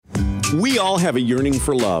We all have a yearning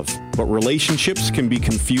for love, but relationships can be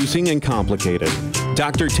confusing and complicated.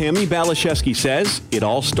 Dr. Tammi Lacie says it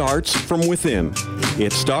all starts from within.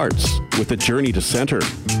 It starts with a journey to center.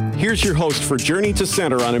 Here's your host for Journey to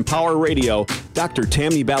Center on Empower Radio, Dr.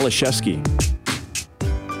 Tammi Lacie.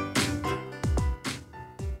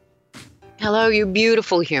 Hello, you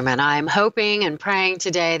beautiful human. I'm hoping and praying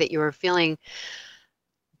today that you are feeling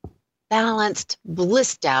balanced,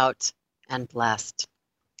 blissed out, and blessed.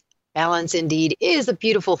 Balance indeed is a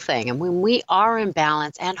beautiful thing. And when we are in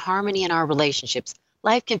balance and harmony in our relationships,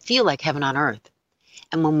 life can feel like heaven on earth.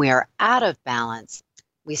 And when we are out of balance,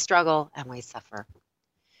 we struggle and we suffer.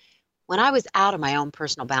 When I was out of my own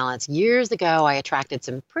personal balance years ago, I attracted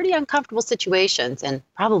some pretty uncomfortable situations and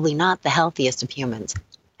probably not the healthiest of humans.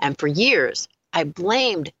 And for years, I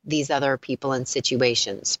blamed these other people and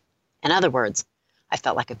situations. In other words, I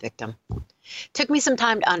felt like a victim. It took me some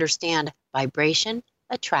time to understand vibration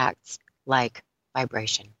attracts like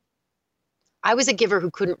vibration. I was a giver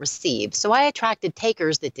who couldn't receive, so I attracted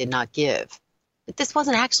takers that did not give. But this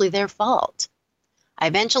wasn't actually their fault. I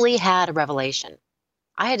eventually had a revelation.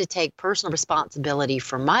 I had to take personal responsibility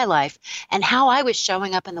for my life and how I was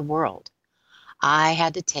showing up in the world. I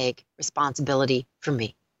had to take responsibility for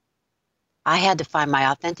me. I had to find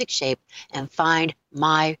my authentic shape and find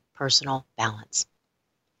my personal balance.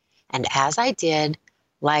 And as I did,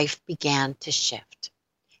 life began to shift.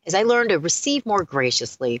 As I learned to receive more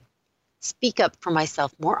graciously, speak up for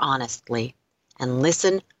myself more honestly, and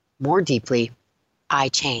listen more deeply, I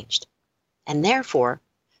changed. And therefore,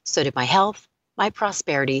 so did my health, my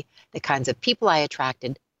prosperity, the kinds of people I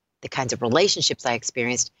attracted, the kinds of relationships I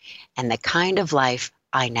experienced, and the kind of life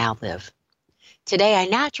I now live. Today, I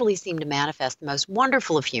naturally seem to manifest the most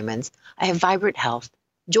wonderful of humans. I have vibrant health,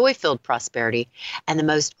 joy-filled prosperity, and the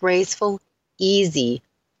most graceful, easy,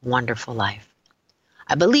 wonderful life.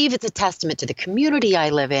 I believe it's a testament to the community I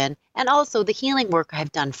live in and also the healing work I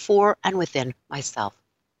have done for and within myself.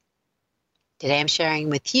 Today I'm sharing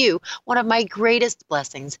with you one of my greatest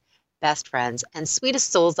blessings, best friends, and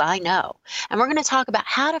sweetest souls I know. And we're going to talk about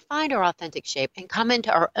how to find our authentic shape and come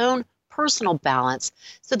into our own personal balance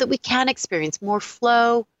so that we can experience more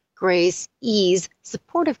flow, grace, ease,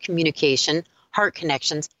 supportive communication, heart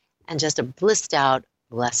connections, and just a blissed out,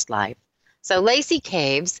 blessed life. So Lacie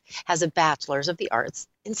Caves has a bachelor's of the arts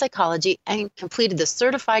in psychology and completed the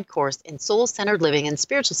certified course in soul-centered living and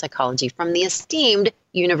spiritual psychology from the esteemed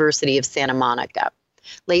University of Santa Monica.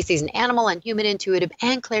 Lacie's an animal and human intuitive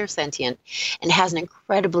and clairsentient and has an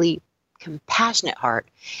incredibly compassionate heart,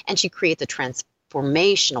 and she creates a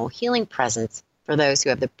transformational healing presence for those who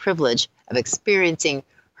have the privilege of experiencing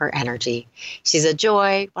her energy. She's a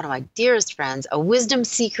joy, one of my dearest friends, a wisdom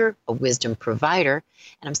seeker, a wisdom provider,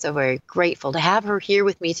 and I'm so very grateful to have her here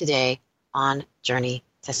with me today on Journey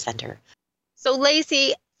to Center. So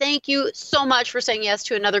Lacie, thank you so much for saying yes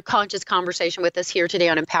to another conscious conversation with us here today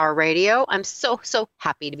on Empower Radio. I'm so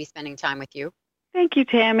happy to be spending time with you. Thank you,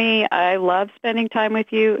 Tammi. I love spending time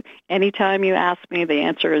with you. Anytime you ask me, the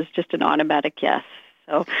answer is just an automatic yes.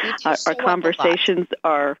 So our conversations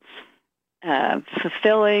are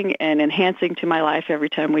fulfilling and enhancing to my life every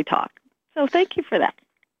time we talk. So thank you for that.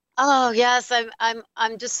 Oh yes,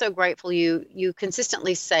 I'm just so grateful you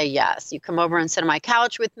consistently say yes. You come over and sit on my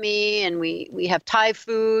couch with me, and we have Thai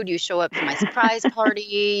food. You show up to my surprise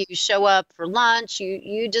party. You show up for lunch.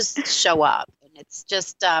 You just show up, and it's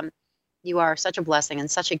just you are such a blessing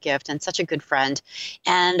and such a gift and such a good friend,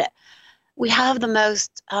 and we have the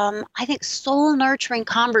most I think soul nurturing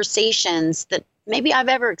conversations that maybe I've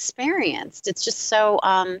ever experienced. It's just so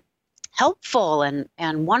helpful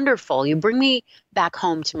and wonderful. You bring me back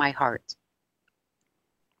home to my heart.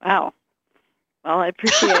 Wow. Well, I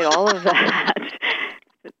appreciate all of that.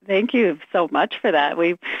 Thank you so much for that.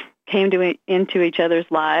 We came into each other's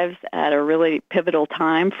lives at a really pivotal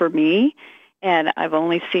time for me, and I've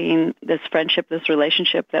only seen this friendship, this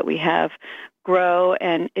relationship that we have grow,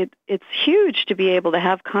 and it's huge to be able to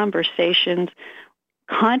have conversations,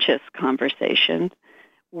 conscious conversations,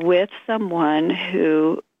 with someone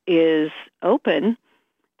who is open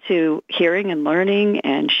to hearing and learning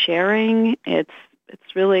and sharing. It's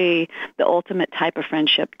really the ultimate type of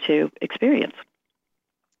friendship to experience.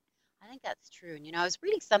 I think that's true. And, I was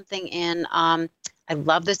reading something in, I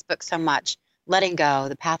love this book so much, Letting Go,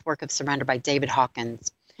 The Pathwork of Surrender by David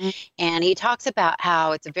Hawkins. Mm-hmm. And he talks about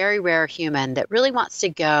how it's a very rare human that really wants to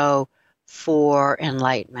go for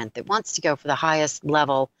enlightenment, that wants to go for the highest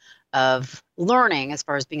level of learning as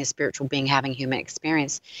far as being a spiritual being, having human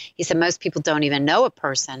experience. He said most people don't even know a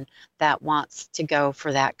person that wants to go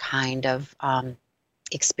for that kind of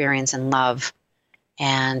experience and love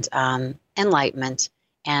and enlightenment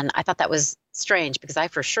And I thought that was strange because I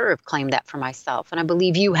for sure have claimed that for myself. And I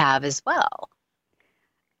believe you have as well.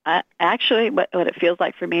 Actually, what it feels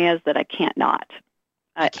like for me is that I can't not.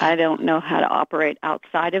 I don't know how to operate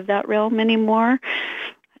outside of that realm anymore.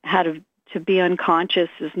 How to be unconscious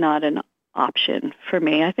is not an option for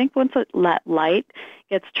me. I think once that light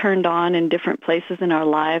gets turned on in different places in our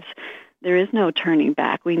lives, there is no turning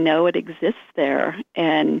back. We know it exists there.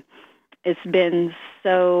 And it's been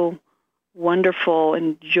so wonderful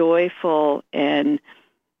and joyful and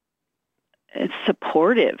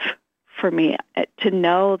supportive for me to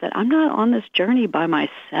know that I'm not on this journey by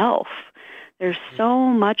myself. There's so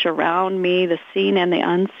much around me, the seen and the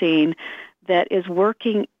unseen, that is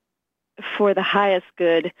working for the highest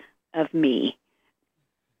good of me.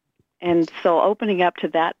 And so opening up to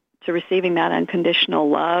that, to receiving that unconditional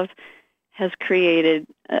love, has created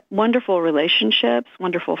wonderful relationships,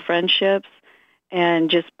 wonderful friendships, and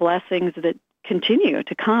just blessings that continue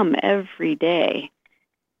to come every day.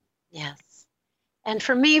 Yes. And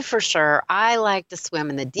for me, for sure, I like to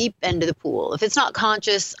swim in the deep end of the pool. If it's not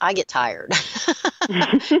conscious, I get tired.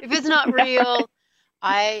 If it's not real,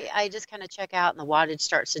 I just kind of check out and the wattage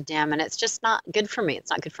starts to dim, and it's just not good for me.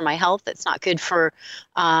 It's not good for my health. It's not good for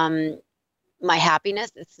my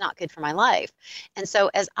happiness. It's not good for my life. And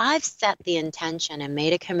so as I've set the intention and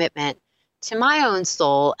made a commitment to my own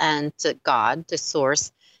soul and to God, to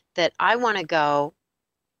Source, that I want to go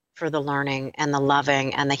for the learning and the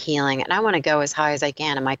loving and the healing, and I want to go as high as I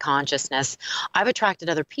can in my consciousness, I've attracted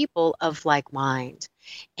other people of like mind.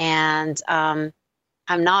 And I'm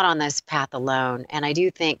not on this path alone. And I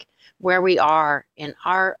do think where we are in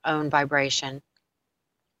our own vibration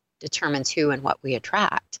determines who and what we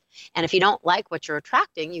attract. And if you don't like what you're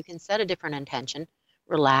attracting, you can set a different intention,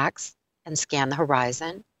 relax, and scan the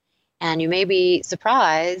horizon. And you may be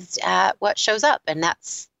surprised at what shows up. And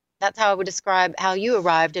that's how I would describe how you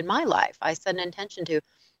arrived in my life. I set an intention to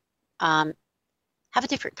have a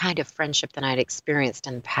different kind of friendship than I'd experienced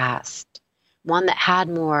in the past. One that had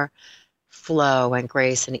more flow and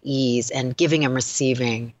grace and ease and giving and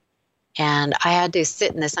receiving. And I had to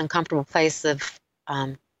sit in this uncomfortable place of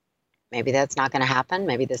maybe that's not going to happen.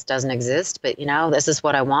 Maybe this doesn't exist, but this is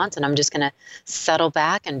what I want. And I'm just going to settle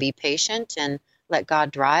back and be patient and let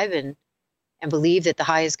God drive and believe that the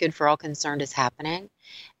highest good for all concerned is happening.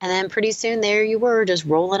 And then pretty soon there you were just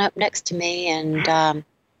rolling up next to me. And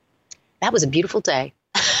that was a beautiful day.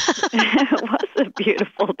 It was a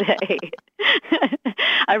beautiful day.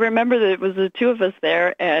 I remember that it was the two of us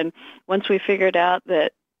there. And once we figured out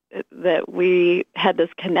that we had this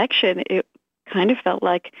connection, it kind of felt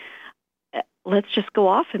like, let's just go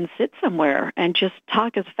off and sit somewhere and just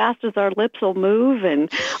talk as fast as our lips will move,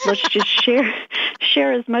 and let's just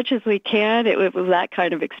share as much as we can. It was that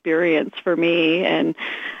kind of experience for me. And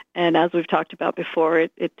as we've talked about before,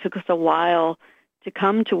 it took us a while to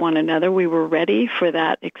come to one another. We were ready for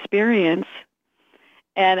that experience.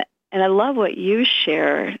 And I love what you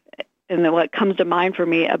share, and what comes to mind for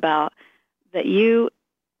me about that you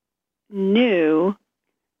knew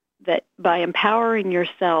that by empowering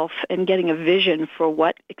yourself and getting a vision for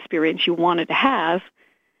what experience you wanted to have,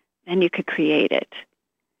 then you could create it.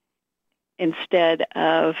 Instead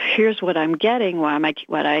of, here's what I'm getting, why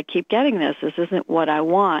I keep getting this isn't what I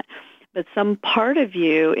want. But some part of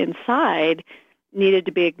you inside needed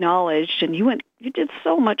to be acknowledged, and you did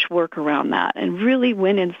so much work around that and really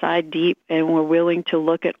went inside deep and were willing to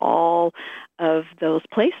look at all of those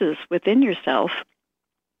places within yourself.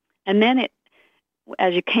 And then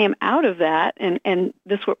as you came out of that, and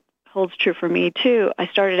this holds true for me too, I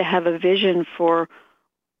started to have a vision for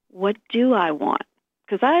what do I want?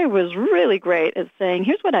 Because I was really great at saying,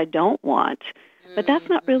 here's what I don't want, but that's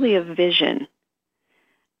not really a vision.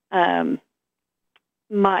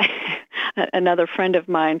 Another friend of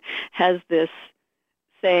mine has this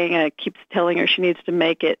saying, I keep telling her she needs to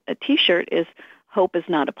make it a T-shirt, is hope is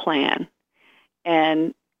not a plan.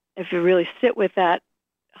 And if you really sit with that,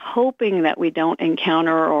 hoping that we don't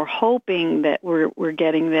encounter or hoping that we're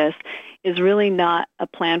getting this is really not a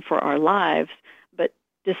plan for our lives, but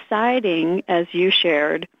deciding, as you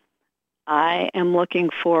shared, I am looking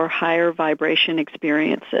for higher vibration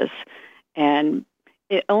experiences. And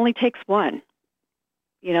it only takes one.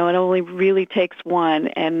 It only really takes one.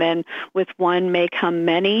 And then with one may come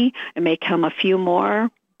many, it may come a few more,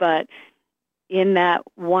 but in that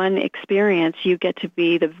one experience, you get to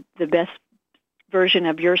be the best version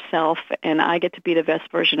of yourself, and I get to be the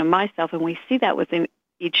best version of myself, and we see that within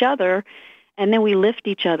each other, and then we lift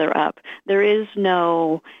each other up. There is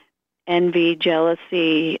no envy,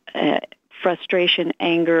 jealousy, frustration,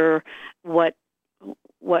 anger, what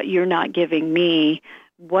you're not giving me,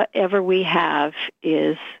 whatever we have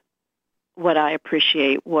is what I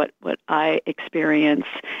appreciate, what I experience,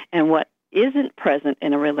 and what isn't present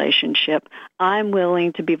in a relationship, I'm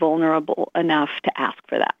willing to be vulnerable enough to ask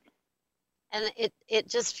for that. And it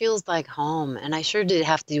just feels like home. And I sure did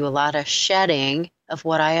have to do a lot of shedding of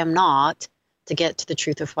what I am not to get to the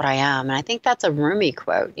truth of what I am. And I think that's a Rumi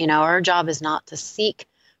quote. You know, our job is not to seek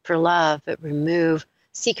for love, but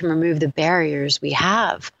seek and remove the barriers we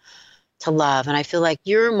have to love. And I feel like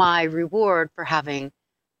you're my reward for having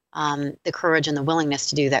the courage and the willingness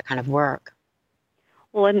to do that kind of work.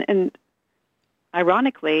 Well, and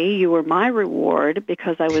ironically, you were my reward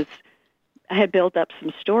because I had built up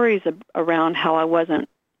some stories around how I wasn't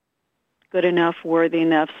good enough, worthy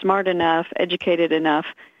enough, smart enough, educated enough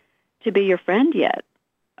to be your friend yet.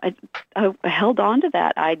 I held on to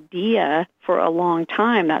that idea for a long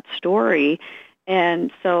time, that story,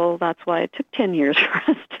 and so that's why it took 10 years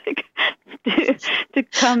for us to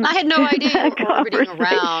come. I had no idea you were orbiting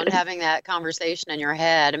around having that conversation in your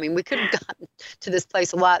head. I mean, we could have gotten to this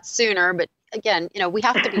place a lot sooner, but again, you know, we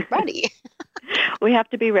have to be ready. We have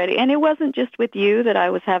to be ready. And it wasn't just with you that I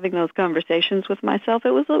was having those conversations with myself.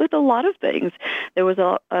 It was with a lot of things. There was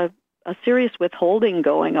a serious withholding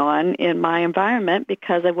going on in my environment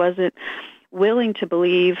because I wasn't willing to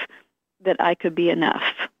believe that I could be enough.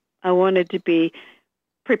 I wanted to be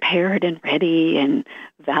prepared and ready and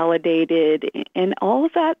validated. And all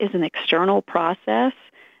of that is an external process.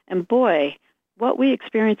 And boy, what we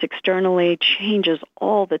experience externally changes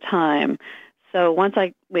all the time. So once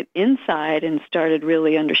I went inside and started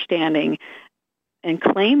really understanding and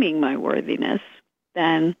claiming my worthiness,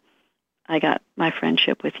 then I got my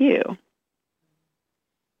friendship with you.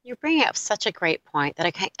 You're bringing up such a great point that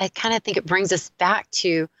I kind of think it brings us back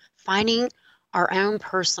to finding our own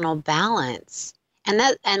personal balance. And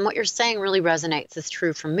what you're saying really resonates as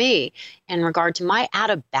true for me in regard to my out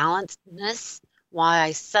of balancedness, why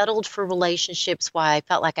I settled for relationships, why I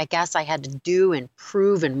felt like I guess I had to do and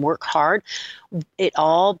prove and work hard. It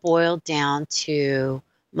all boiled down to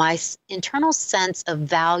my internal sense of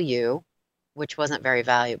value, which wasn't very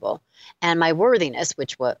valuable, and my worthiness,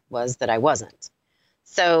 which was that I wasn't.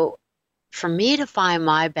 So for me to find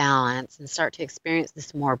my balance and start to experience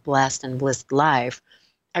this more blessed and blissed life,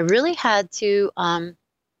 I really had to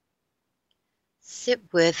sit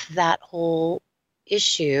with that whole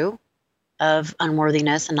issue of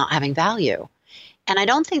unworthiness and not having value. And I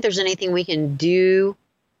don't think there's anything we can do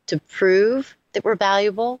to prove that we're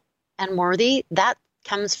valuable and worthy. That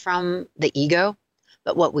comes from the ego.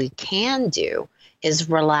 But what we can do is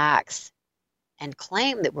relax and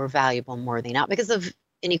claim that we're valuable and worthy, not because of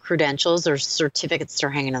any credentials or certificates that are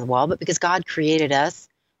hanging on the wall, but because God created us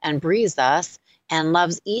and breathes us and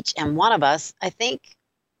loves each and one of us, I think,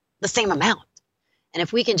 the same amount. And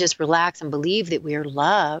if we can just relax and believe that we are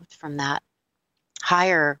loved from that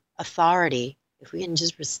higher authority, if we can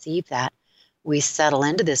just receive that, we settle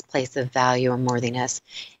into this place of value and worthiness.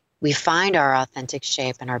 We find our authentic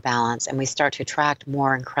shape and our balance, and we start to attract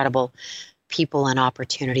more incredible people and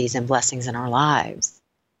opportunities and blessings in our lives.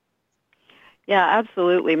 Yeah,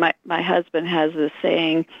 absolutely. My husband has this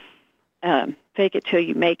saying, fake it till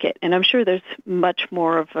you make it. And I'm sure there's much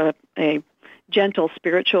more of a gentle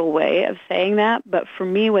spiritual way of saying that. But for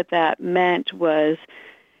me, what that meant was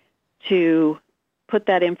to put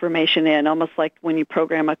that information in, almost like when you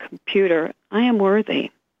program a computer. I am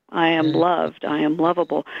worthy. I am loved. I am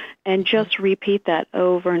lovable. And just repeat that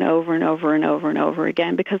over and over and over and over and over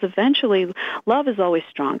again, because eventually love is always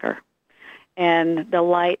stronger. And the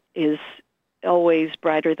light is always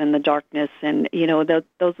brighter than the darkness. And, you know,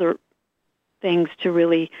 those are things to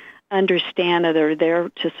really understand that are there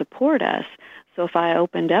to support us. So if I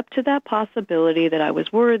opened up to that possibility that I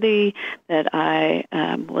was worthy, that I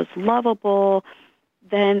was lovable,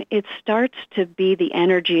 then it starts to be the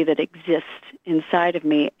energy that exists inside of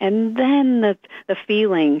me. And then the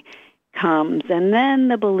feeling comes, and then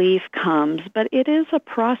the belief comes. But it is a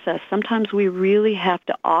process. Sometimes we really have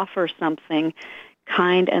to offer something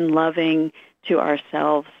kind and loving to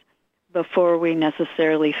ourselves before we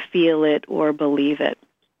necessarily feel it or believe it.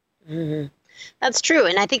 Mm-hmm. That's true.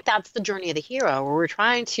 And I think that's the journey of the hero, where we're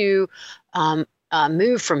trying to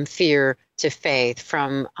move from fear to faith,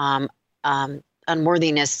 from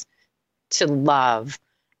unworthiness to love.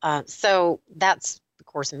 So that's the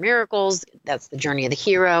Course in Miracles. That's the journey of the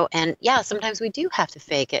hero. And yeah, sometimes we do have to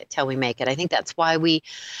fake it till we make it. I think that's why we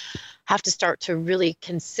have to start to really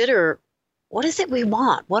consider, what is it we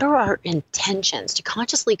want? What are our intentions? To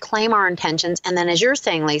consciously claim our intentions. And then, as you're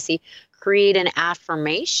saying, Lacie, create an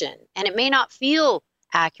affirmation. And it may not feel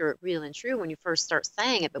accurate, real, and true when you first start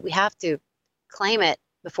saying it, but we have to claim it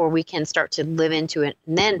before we can start to live into it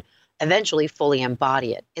and then eventually fully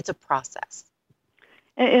embody it. It's a process.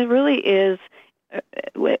 It really is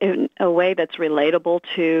in a way that's relatable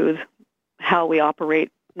to how we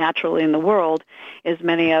operate naturally in the world, is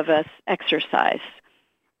many of us exercise.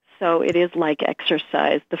 So it is like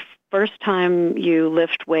exercise. The first time you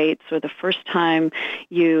lift weights, or the first time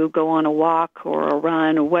you go on a walk or a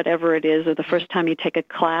run or whatever it is, or the first time you take a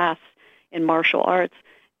class in martial arts,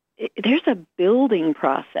 there's a building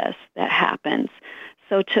process that happens.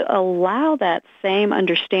 So to allow that same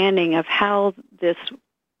understanding of how this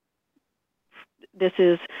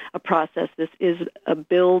is a process, this is a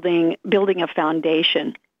building a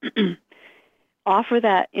foundation, offer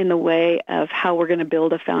that in the way of how we're going to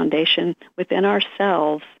build a foundation within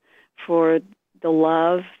ourselves for the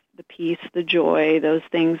love, the peace, the joy, those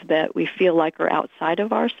things that we feel like are outside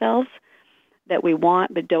of ourselves, that we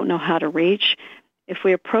want but don't know how to reach. If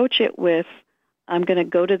we approach it with, I'm going to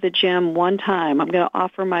go to the gym one time, I'm going to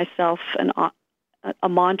offer myself a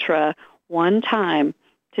mantra one time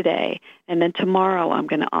today, and then tomorrow I'm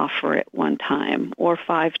going to offer it one time or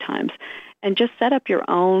 5 times, and just set up your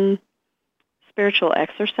own spiritual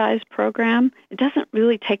exercise program. It doesn't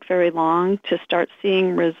really take very long to start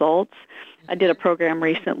seeing results. I did a program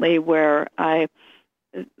recently where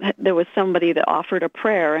there was somebody that offered a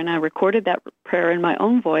prayer, and I recorded that prayer in my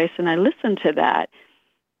own voice, and I listened to that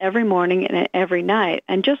every morning and every night,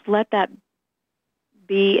 and just let that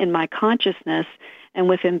be in my consciousness. And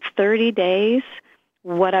within 30 days,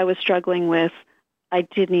 what I was struggling with, I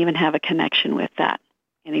didn't even have a connection with that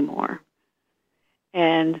anymore.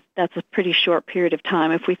 And that's a pretty short period of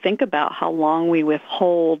time. If we think about how long we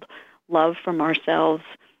withhold love from ourselves,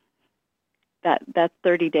 that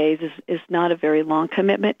 30 days is not a very long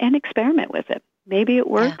commitment, and experiment with it. Maybe it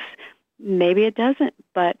works, maybe it doesn't,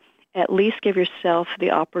 but at least give yourself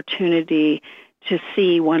the opportunity to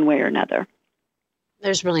see one way or another.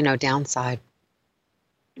 There's really no downside.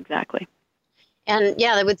 Exactly. And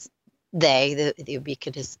yeah, that was the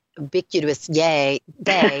ubiquitous yay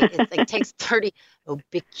day. It's like takes 30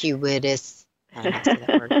 ubiquitous. I don't know how to say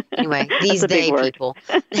that word. Anyway, these day people,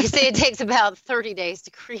 they say it takes about 30 days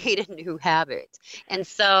to create a new habit. And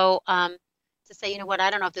so to say, you know what, I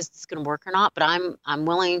don't know if this is going to work or not, but I'm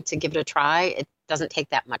willing to give it a try. It doesn't take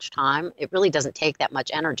that much time. It really doesn't take that much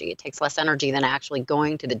energy. It takes less energy than actually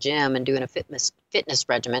going to the gym and doing a fitness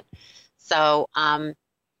regimen. So,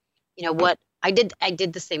 you know what, I did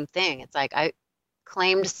the same thing. It's like I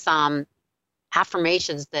claimed some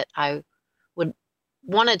affirmations that I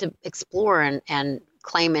wanted to explore and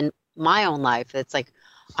claim in my own life. It's like,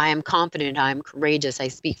 I am confident, I'm courageous, I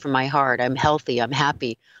speak from my heart, I'm healthy, I'm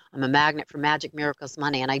happy, I'm a magnet for magic, miracles,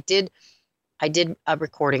 money. And I did a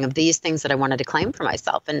recording of these things that I wanted to claim for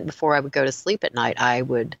myself. And before I would go to sleep at night, I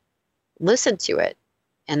would listen to it.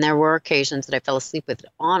 And there were occasions that I fell asleep with it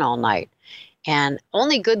on all night. And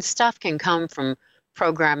only good stuff can come from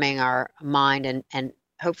programming our mind and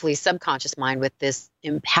hopefully subconscious mind with this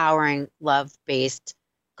empowering, love-based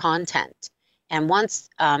content. And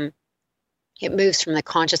once it moves from the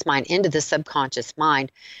conscious mind into the subconscious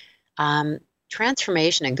mind,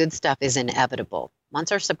 transformation and good stuff is inevitable.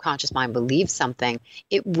 Once our subconscious mind believes something,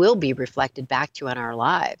 it will be reflected back to in our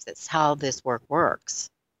lives. That's how this work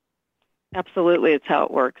works. Absolutely, it's how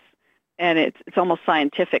it works. And it's almost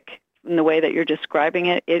scientific in the way that you're describing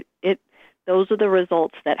it. Those are the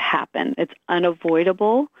results that happen. It's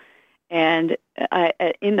unavoidable. And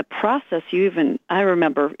in the process, I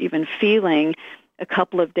remember even feeling a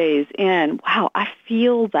couple of days in, wow, I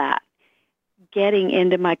feel that getting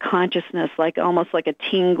into my consciousness, like almost like a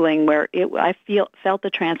tingling, where I felt the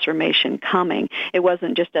transformation coming. It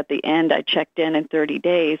wasn't just at the end. I checked in 30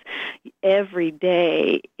 days. Every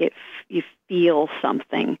day, you feel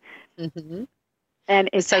something, and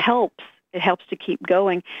it helps. It helps to keep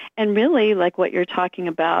going. And really, like what you're talking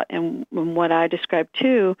about, and what I described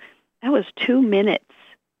too, that was 2 minutes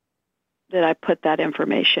that I put that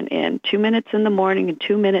information in. 2 minutes in the morning and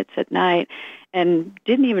 2 minutes at night, and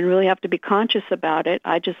didn't even really have to be conscious about it.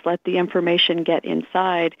 I just let the information get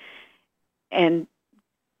inside. But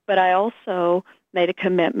I also made a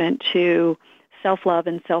commitment to self-love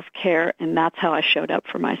and self-care, and that's how I showed up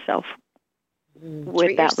for myself with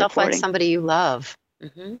Treat that yourself recording. like somebody you love.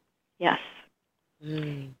 Mm-hmm. Yes.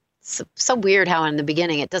 So weird how in the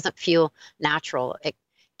beginning it doesn't feel natural.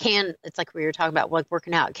 It's like we were talking about, like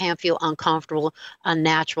working out. It can feel uncomfortable,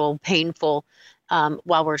 unnatural, painful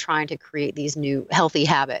while we're trying to create these new healthy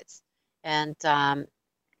habits. And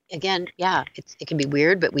again, it can be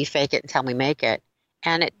weird, but we fake it until we make it.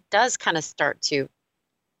 And it does kind of start to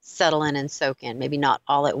settle in and soak in. Maybe not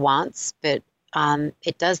all at once, but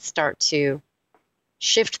it does start to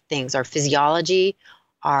shift things, our physiology,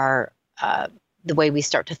 our the way we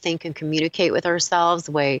start to think and communicate with ourselves,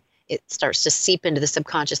 the way it starts to seep into the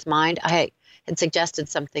subconscious mind. I had suggested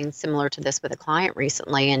something similar to this with a client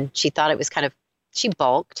recently, and she thought it was she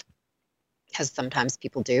balked, as sometimes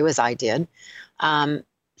people do, as I did.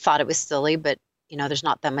 Thought it was silly, but there's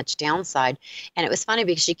not that much downside. And it was funny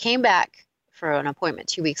because she came back for an appointment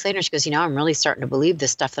 2 weeks later, and she goes, I'm really starting to believe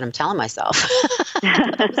this stuff that I'm telling myself.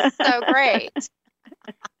 It was so great.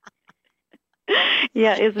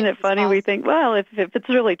 Yeah, isn't it funny? We think, well, if it's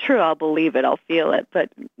really true, I'll believe it, I'll feel it. But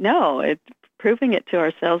no, it's proving it to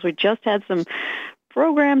ourselves. We just had some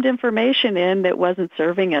programmed information in that wasn't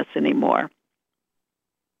serving us anymore.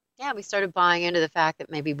 Yeah, we started buying into the fact that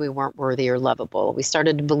maybe we weren't worthy or lovable. We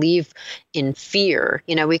started to believe in fear.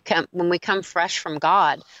 When we come fresh from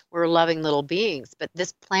God, we're loving little beings. But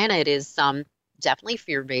this planet is definitely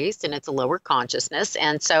fear-based, and it's a lower consciousness.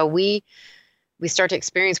 And so we start to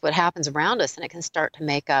experience what happens around us, and it can start to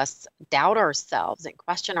make us doubt ourselves and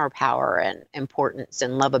question our power and importance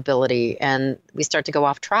and lovability, and we start to go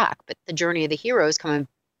off track. But the journey of the hero is coming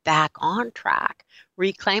back on track,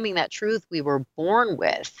 reclaiming that truth we were born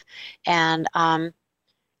with, and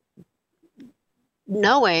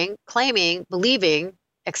knowing, claiming, believing,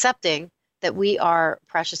 accepting that we are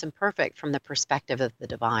precious and perfect from the perspective of the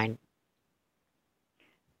divine.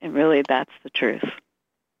 And really, that's the truth.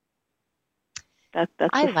 That's the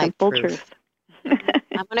simple truth.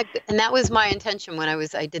 And that was my intention when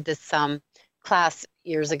I did this class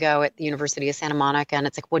years ago at the University of Santa Monica, and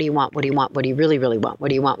it's like, what do you want? What do you want? What do you really, really want? What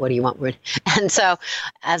do you want? What do you want? And so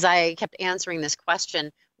as I kept answering this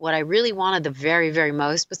question, what I really wanted the very, very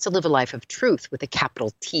most was to live a life of truth with a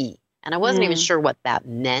capital T. And I wasn't even sure what that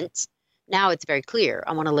meant. Now it's very clear.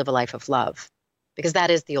 I want to live a life of love, because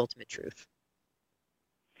that is the ultimate truth.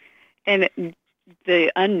 And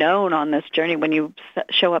the unknown on this journey, when you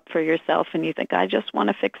show up for yourself and you think, I just want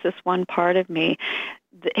to fix this one part of me,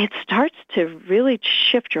 it starts to really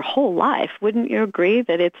shift your whole life. Wouldn't you agree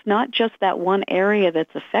that it's not just that one area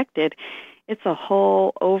that's affected? It's a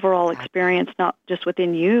whole overall experience, not just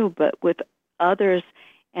within you, but with others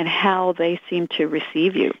and how they seem to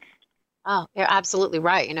receive you. Oh, you're absolutely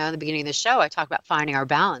right. At the beginning of the show, I talk about finding our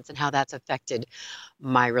balance and how that's affected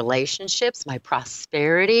my relationships, my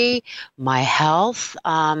prosperity, my health,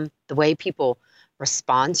 the way people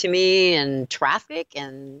respond to me in traffic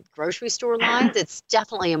and grocery store lines. It's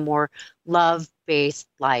definitely a more love-based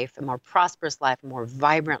life, a more prosperous life, a more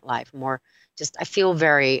vibrant life, I feel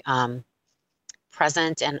very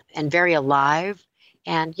present and very alive.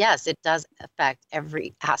 And yes, it does affect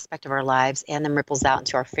every aspect of our lives, and then ripples out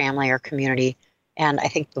into our family, our community, and I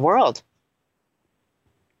think the world.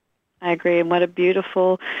 I agree. And what a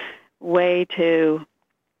beautiful way to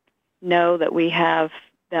know that we have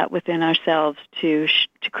that within ourselves to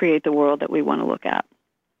create the world that we want to look at.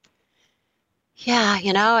 Yeah,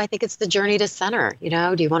 I think it's the journey to center.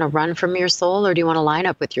 Do you want to run from your soul, or do you want to line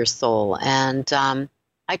up with your soul? And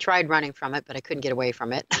I tried running from it, but I couldn't get away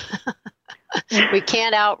from it. We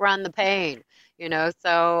can't outrun the pain,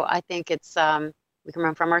 so I think it's we can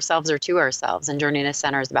run from ourselves or to ourselves, and journey to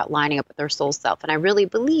center is about lining up with our soul self. And I really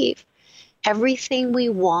believe everything we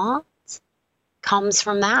want comes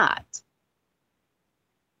from that.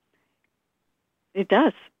 It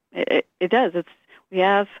does. It does. We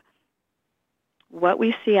have what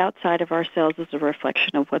we see outside of ourselves is a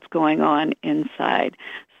reflection of what's going on inside.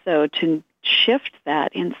 So to shift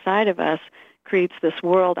that inside of us creates this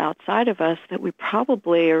world outside of us that we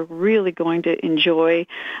probably are really going to enjoy.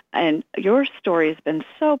 And your story has been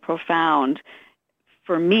so profound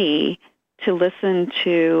for me to listen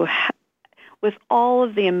to, with all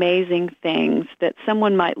of the amazing things that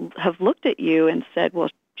someone might have looked at you and said, well,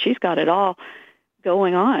 she's got it all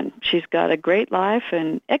going on. She's got a great life,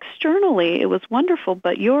 and externally it was wonderful,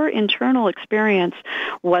 but your internal experience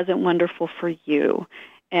wasn't wonderful for you.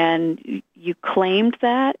 And you claimed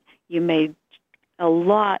that. You made a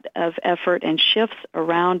lot of effort and shifts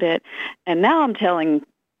around it. And now I'm telling,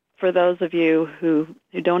 for those of you who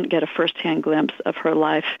don't get a firsthand glimpse of her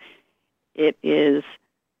life, it is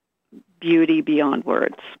beauty beyond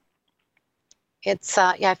words. It's,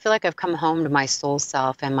 I feel like I've come home to my soul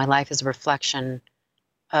self, and my life is a reflection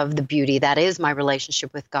of the beauty that is my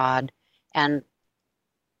relationship with God and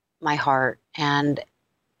my heart. And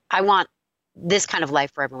I want this kind of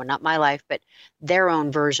life for everyone, not my life, but their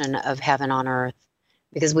own version of heaven on earth,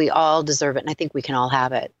 because we all deserve it, and I think we can all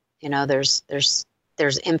have it. There's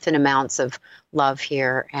infinite amounts of love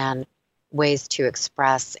here and ways to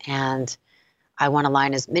express, and I want to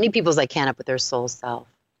line as many people as I can up with their soul self.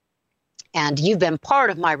 And you've been part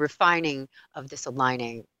of my refining of this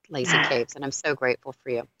aligning. Lacie Caves, and I'm so grateful for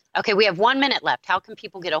you. Okay, we have 1 minute left. How can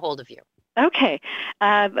people get a hold of you? Okay.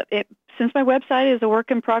 Since my website is a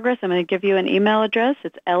work in progress, I'm going to give you an email address.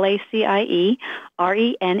 It's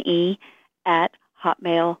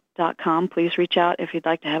LACIERENE@hotmail.com. Please reach out if you'd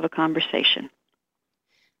like to have a conversation.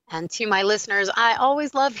 And to my listeners, I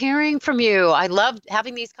always love hearing from you. I love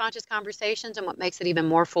having these conscious conversations, and what makes it even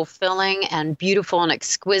more fulfilling and beautiful and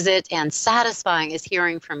exquisite and satisfying is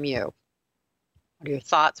hearing from you. What are your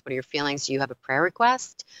thoughts? What are your feelings? Do you have a prayer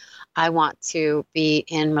request? I want to be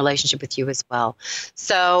in relationship with you as well.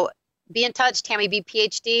 So be in touch, Tammi B,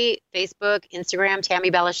 PhD, Facebook, Instagram,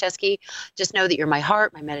 Tammi Lacie. Just know that you're my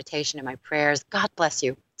heart, my meditation, and my prayers. God bless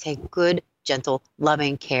you. Take good, gentle,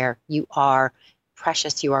 loving care. You are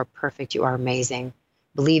precious. You are perfect. You are amazing.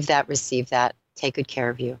 Believe that, receive that. Take good care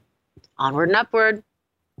of you. Onward and upward.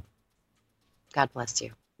 God bless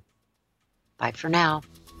you. Bye for now.